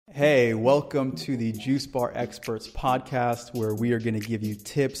Hey, welcome to the Juice Bar Experts podcast, where we are going to give you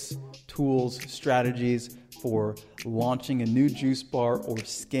tips, tools, strategies for launching a new juice bar or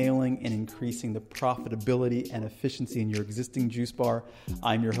scaling and increasing the profitability and efficiency in your existing juice bar.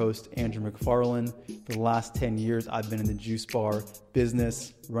 I'm your host, Andrew McFarland. For the last 10 years, I've been in the juice bar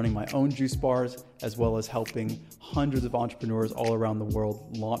business, running my own juice bars, as well as helping hundreds of entrepreneurs all around the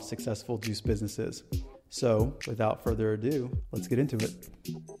world launch successful juice businesses. So without further ado, let's get into it.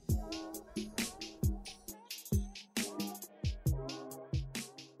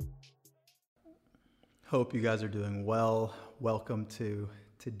 Hope you guys are doing well. Welcome to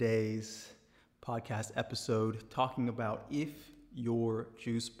today's podcast episode talking about if your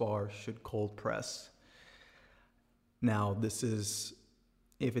juice bar should cold press. Now, this is,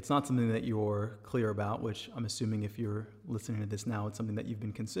 if it's not something that you're clear about, which I'm assuming if you're listening to this now, it's something that you've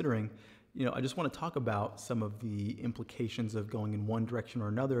been considering. I just want to talk about some of the implications of going in one direction or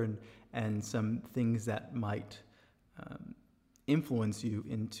another and some things that might influence you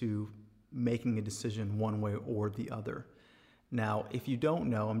into making a decision one way or the other. Now, if you don't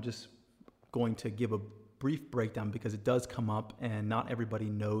know, I'm just going to give a brief breakdown because it does come up and not everybody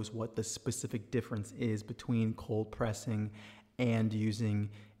knows what the specific difference is between cold pressing and using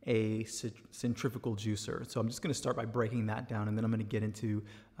a centrifugal juicer. So I'm just going to start by breaking that down, and then I'm going to get into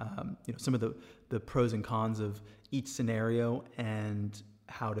some of the pros and cons of each scenario and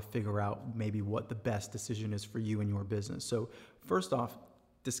how to figure out maybe what the best decision is for you and your business. So first off,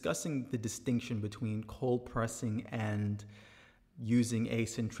 discussing the distinction between cold pressing and using a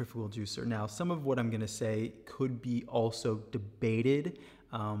centrifugal juicer. Now, some of what I'm going to say could be also debated,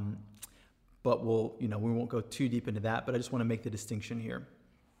 but we won't go too deep into that, but I just want to make the distinction here.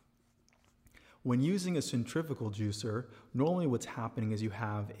 When using a centrifugal juicer, normally what's happening is you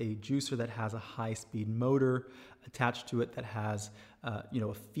have a juicer that has a high-speed motor attached to it that has a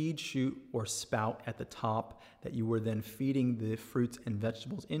feed chute or spout at the top that you were then feeding the fruits and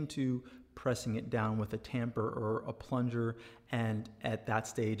vegetables into, pressing it down with a tamper or a plunger, and at that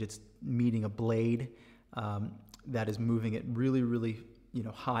stage it's meeting a blade that is moving at really, really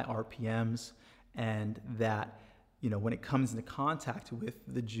high RPMs, and that when it comes into contact with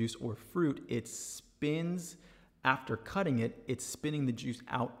the juice or fruit, it spins. After cutting it, it's spinning the juice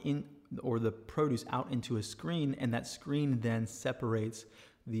out or the produce out into a screen, and that screen then separates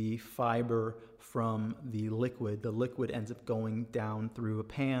the fiber from the liquid. The liquid ends up going down through a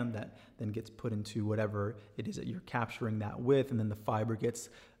pan that then gets put into whatever it is that you're capturing that with, and then the fiber gets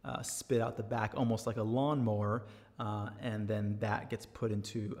spit out the back almost like a lawnmower, and then that gets put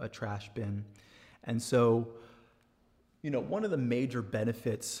into a trash bin. And so one of the major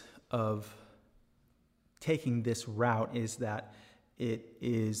benefits of taking this route is that it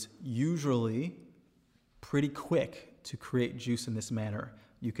is usually pretty quick to create juice in this manner.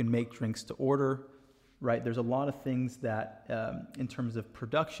 You can make drinks to order, right? There's a lot of things that, in terms of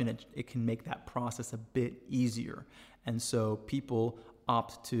production, it can make that process a bit easier. And so people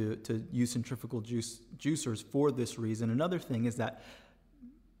opt to use centrifugal juicers for this reason. Another thing is that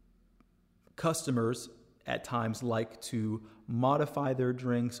customers at times like to modify their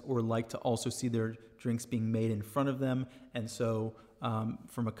drinks or like to also see their drinks being made in front of them. And so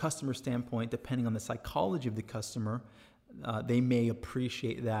from a customer standpoint, depending on the psychology of the customer, they may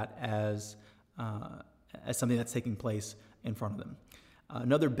appreciate that as something that's taking place in front of them.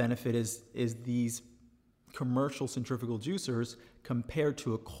 Another benefit is these commercial centrifugal juicers compared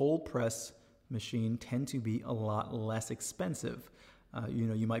to a cold press machine tend to be a lot less expensive.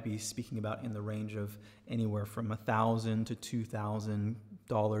 You might be speaking about in the range of anywhere from $1,000 to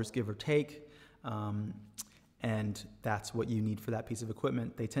 $2,000, give or take. And that's what you need for that piece of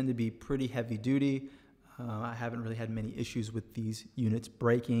equipment. They tend to be pretty heavy duty. I haven't really had many issues with these units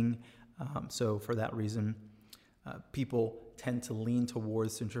breaking. So for that reason, people tend to lean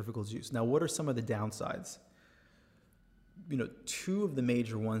towards centrifugal juice. Now, what are some of the downsides? Two of the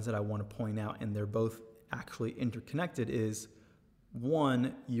major ones that I want to point out, and they're both actually interconnected, is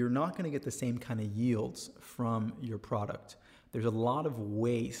one, you're not going to get the same kind of yields from your product. There's a lot of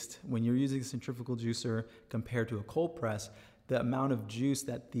waste when you're using a centrifugal juicer compared to a cold press. The amount of juice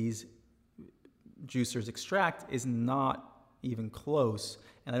that these juicers extract is not even close.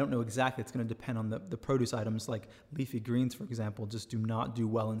 And I don't know exactly, it's going to depend on the produce items like leafy greens, for example, just do not do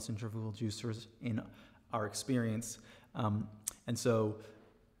well in centrifugal juicers in our experience. And so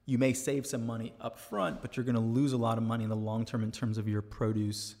you may save some money up front, but you're going to lose a lot of money in the long term in terms of your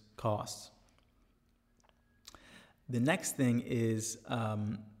produce costs. The next thing is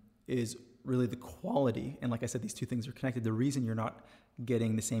really the quality. And like I said, these two things are connected. The reason you're not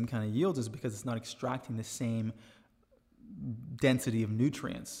getting the same kind of yields is because it's not extracting the same density of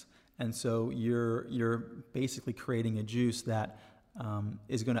nutrients. And so you're basically creating a juice that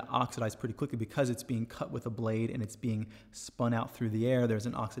is going to oxidize pretty quickly because it's being cut with a blade and it's being spun out through the air. There's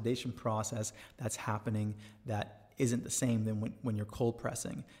an oxidation process that's happening that isn't the same than when you're cold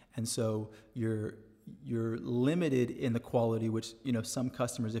pressing. And so you're limited in the quality, which, some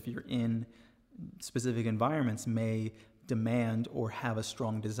customers, if you're in specific environments, may demand or have a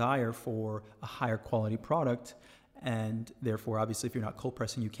strong desire for a higher quality product. And therefore, obviously, if you're not cold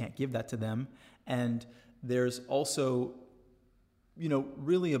pressing, you can't give that to them. And there's also,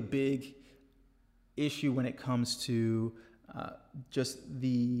 really a big issue when it comes to just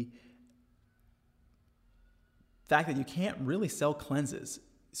the fact that you can't really sell cleanses.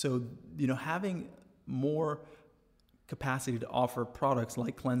 So, having more capacity to offer products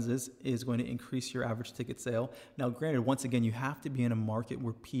like cleanses is going to increase your average ticket sale. Now, granted, once again, you have to be in a market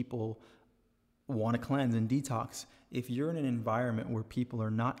where people want to cleanse and detox. If you're in an environment where people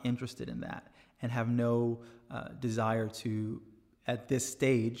are not interested in that and have no desire to, at this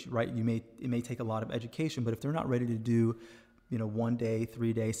stage, right, it may take a lot of education, but if they're not ready to do, 1 day,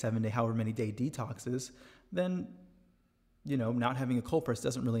 3 day, 7 day, however many day detoxes, then not having a cold press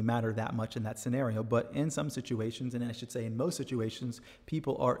doesn't really matter that much in that scenario. But in some situations, and I should say in most situations,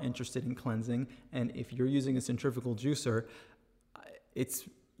 people are interested in cleansing. And if you're using a centrifugal juicer,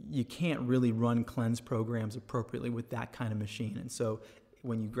 you can't really run cleanse programs appropriately with that kind of machine. And so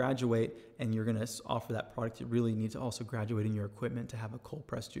when you graduate and you're going to offer that product, you really need to also graduate in your equipment to have a cold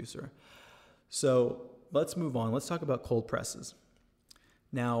press juicer. So let's move on. Let's talk about cold presses.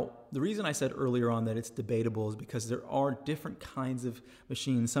 Now, the reason I said earlier on that it's debatable is because there are different kinds of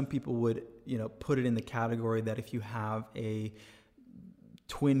machines. Some people would, put it in the category that if you have a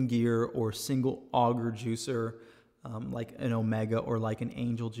twin gear or single auger juicer, like an Omega or like an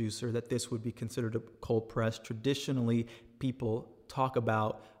Angel juicer, that this would be considered a cold press. Traditionally, people talk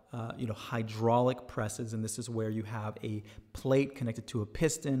about hydraulic presses, and this is where you have a plate connected to a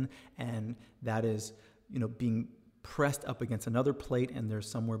piston, and that is, being pressed up against another plate, and there's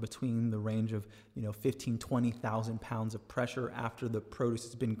somewhere between the range of 15,000-20,000 pounds of pressure after the produce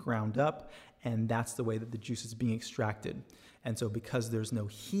has been ground up, and that's the way that the juice is being extracted. And so because there's no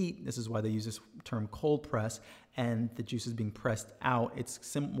heat, this is why they use this term cold press, and the juice is being pressed out. It's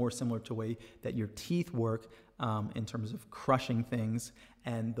more similar to the way that your teeth work in terms of crushing things,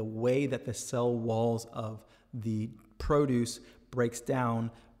 and the way that the cell walls of the produce breaks down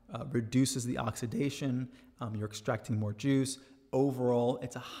reduces the oxidation. You're extracting more juice. Overall,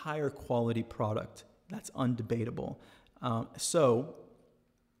 it's a higher quality product. That's undebatable. So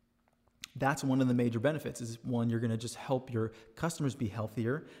that's one of the major benefits is, one, you're going to just help your customers be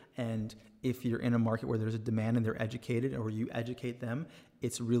healthier. And if you're in a market where there's a demand and they're educated, or you educate them,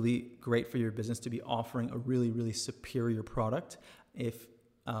 it's really great for your business to be offering a really, really superior product. If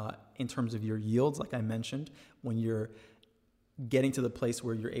in terms of your yields, like I mentioned, when you're getting to the place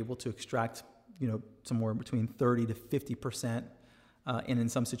where you're able to extract somewhere between 30 to 50%, and in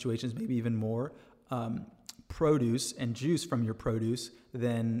some situations, maybe even more, produce and juice from your produce,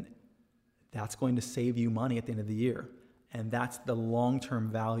 then that's going to save you money at the end of the year. And that's the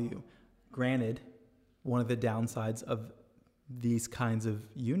long-term value. Granted, one of the downsides of these kinds of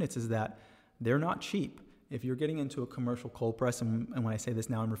units is that they're not cheap. If you're getting into a commercial cold press, and when I say this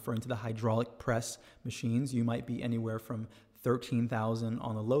now, I'm referring to the hydraulic press machines, you might be anywhere from $13,000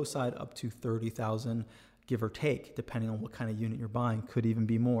 on the low side up to $30,000, give or take, depending on what kind of unit you're buying. Could even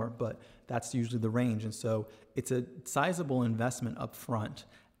be more, but that's usually the range. And so it's a sizable investment up front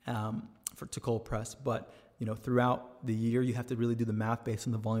to cold press. But throughout the year, you have to really do the math based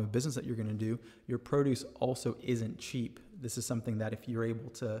on the volume of business that you're going to do. Your produce also isn't cheap. This is something that if you're able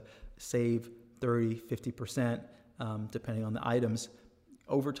to save 30, 50%, depending on the items,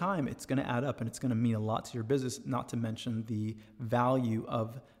 over time, it's going to add up and it's going to mean a lot to your business, not to mention the value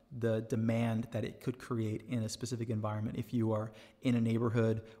of the demand that it could create in a specific environment. If you are in a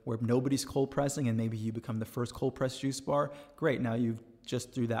neighborhood where nobody's cold pressing and maybe you become the first cold press juice bar, great. Now you've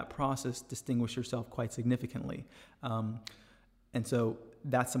just through that process distinguished yourself quite significantly. And so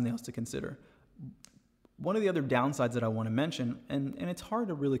that's something else to consider. One of the other downsides that I want to mention, and it's hard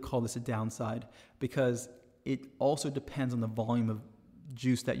to really call this a downside because it also depends on the volume of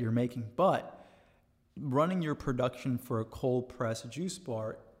juice that you're making, but running your production for a cold press juice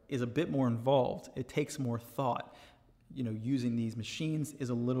bar is a bit more involved. It takes more thought. Using these machines is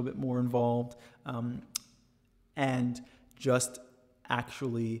a little bit more involved, and just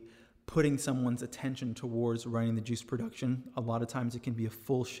actually putting someone's attention towards running the juice production. A lot of times it can be a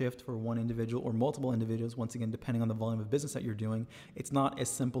full shift for one individual or multiple individuals, once again, depending on the volume of business that you're doing. It's not as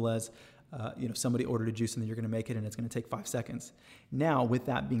simple as somebody ordered a juice and then you're going to make it and it's going to take 5 seconds. Now, with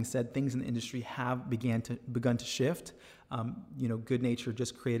that being said, things in the industry have begun to shift. Good Nature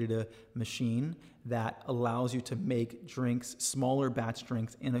just created a machine that allows you to make drinks, smaller batch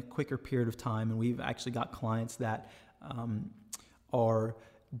drinks, in a quicker period of time. And we've actually got clients that are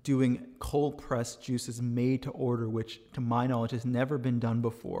doing cold pressed juices made to order, which to my knowledge has never been done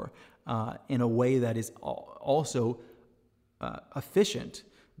before, in a way that is also efficient.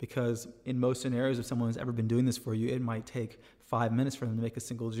 Because in most scenarios, if someone has ever been doing this for you, it might take 5 minutes for them to make a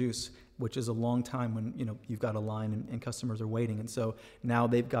single juice, which is a long time when you've got a line and customers are waiting. And so now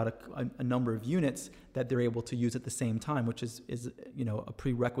they've got a number of units that they're able to use at the same time, which is a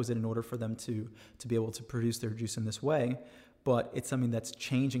prerequisite in order for them to be able to produce their juice in this way. But it's something that's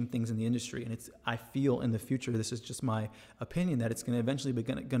changing things in the industry, and I feel in the future, this is just my opinion, that it's going to eventually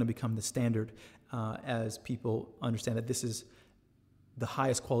going to become the standard as people understand that this is the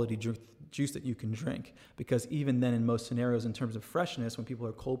highest quality juice that you can drink. Because even then, in most scenarios, in terms of freshness, when people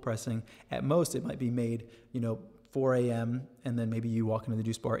are cold pressing, at most it might be made 4 a.m. and then maybe you walk into the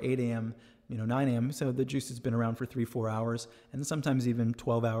juice bar 8 a.m., 9 a.m. So the juice has been around for 3-4 hours, and sometimes even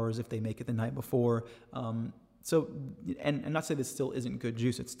 12 hours if they make it the night before. So, and not to say this still isn't good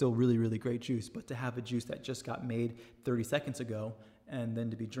juice, it's still really, really great juice, but to have a juice that just got made 30 seconds ago and then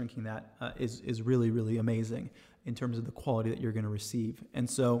to be drinking that is really, really amazing in terms of the quality that you're going to receive. And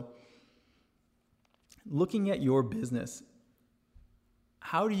so looking at your business,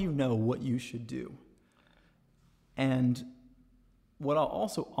 how do you know what you should do? And what I'll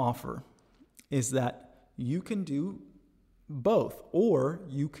also offer is that you can do both, or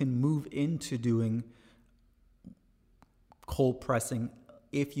you can move into doing cold pressing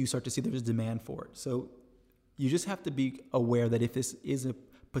if you start to see there's demand for it. So you just have to be aware that if this is a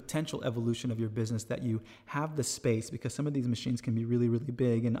potential evolution of your business, that you have the space, because some of these machines can be really, really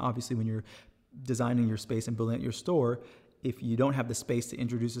big. And obviously when you're designing your space and building out your store, if you don't have the space to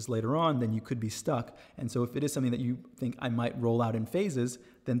introduce this later on, then you could be stuck. And so if it is something that you think I might roll out in phases,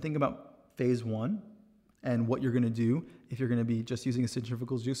 then think about phase 1 and what you're going to do if you're going to be just using a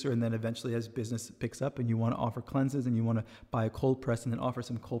centrifugal juicer, and then eventually as business picks up and you want to offer cleanses and you want to buy a cold press and then offer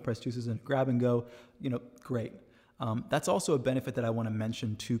some cold press juices and grab and go, great. That's also a benefit that I want to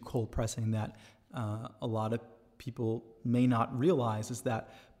mention to cold pressing that a lot of people may not realize, is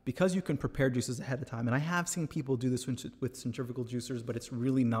that because you can prepare juices ahead of time, and I have seen people do this with centrifugal juicers, but it's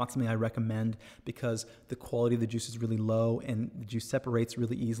really not something I recommend because the quality of the juice is really low and the juice separates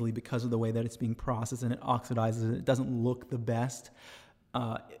really easily because of the way that it's being processed, and it oxidizes and it doesn't look the best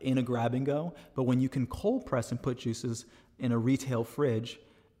in a grab and go. But when you can cold press and put juices in a retail fridge,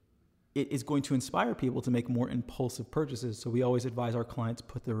 it is going to inspire people to make more impulsive purchases. So we always advise our clients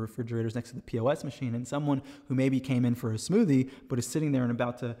put their refrigerators next to the POS machine, and someone who maybe came in for a smoothie but is sitting there and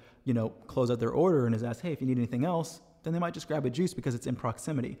about to, close out their order and is asked, hey, if you need anything else, then they might just grab a juice because it's in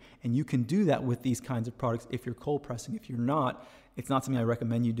proximity. And you can do that with these kinds of products if you're cold pressing. If you're not, it's not something I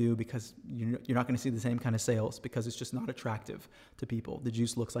recommend you do, because you're not going to see the same kind of sales, because it's just not attractive to people. The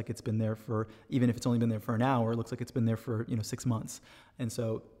juice looks like it's been there for, even if it's only been there for an hour, it looks like it's been there for 6 months. And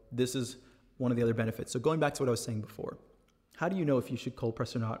so this is one of the other benefits. So going back to what I was saying before, how do you know if you should cold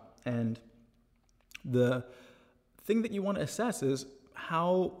press or not? And the thing that you want to assess is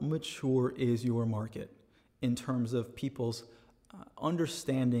how mature is your market in terms of people's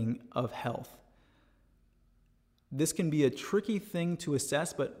understanding of health. This can be a tricky thing to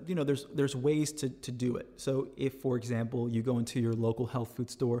assess, but there's ways to do it. So if, for example, you go into your local health food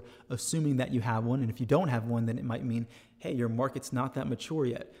store, assuming that you have one, and if you don't have one, then it might mean, hey, your market's not that mature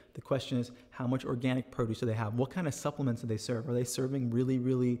yet. The question is, how much organic produce do they have? What kind of supplements do they serve? Are they serving really,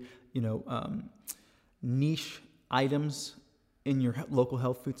 really, niche items in your local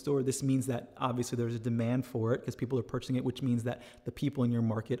health food store? This means that obviously there's a demand for it because people are purchasing it, which means that the people in your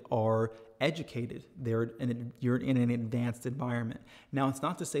market are educated. You're in an advanced environment. Now, it's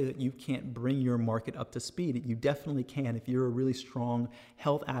not to say that you can't bring your market up to speed. You definitely can. If you're a really strong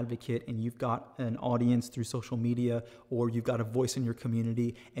health advocate and you've got an audience through social media, or you've got a voice in your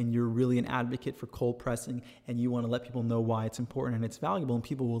community and you're really an advocate for cold pressing and you want to let people know why it's important and it's valuable and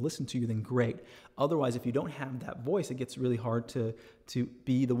people will listen to you, then great. Otherwise, if you don't have that voice, it gets really hard to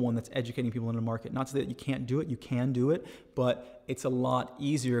be the one that's educating people in the market. Not to say that you can't do it, you can do it, but it's a lot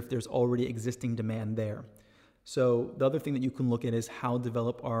easier if there's already existing demand there. So the other thing that you can look at is how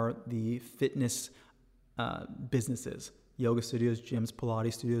developed are the fitness businesses, yoga studios, gyms,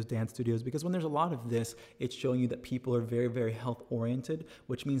 Pilates studios, dance studios, because when there's a lot of this, it's showing you that people are very, very health oriented,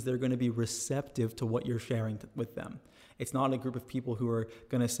 which means they're going to be receptive to what you're sharing with them. It's not a group of people who are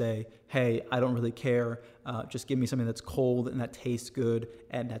going to say, hey, I don't really care. Just give me something that's cold and that tastes good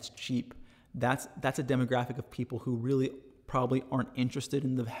and that's cheap. that's a demographic of people who really probably aren't interested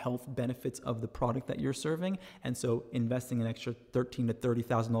in the health benefits of the product that you're serving. And so investing an extra $13,000 to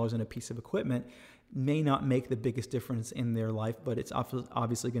 $30,000 in a piece of equipment may not make the biggest difference in their life, but it's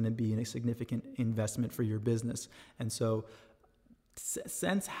obviously going to be a significant investment for your business. And so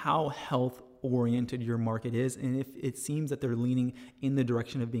sense how health oriented your market is. And if it seems that they're leaning in the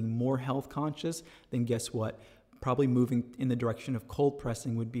direction of being more health conscious, then guess what? Probably moving in the direction of cold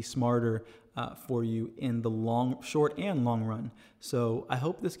pressing would be smarter for you in the short and long run. So I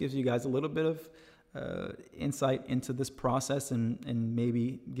hope this gives you guys a little bit of insight into this process and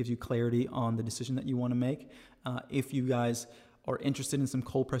maybe gives you clarity on the decision that you want to make. If you guys are interested in some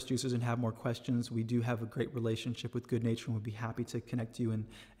cold press juicers and have more questions, we do have a great relationship with Good Nature and we'd be happy to connect you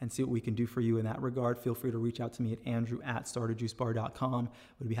and see what we can do for you in that regard. Feel free to reach out to me at andrew@starterjuicebar.com.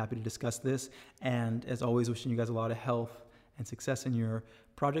 We'd be happy to discuss this. And as always, wishing you guys a lot of health and success in your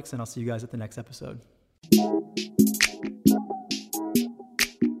projects, and I'll see you guys at the next episode.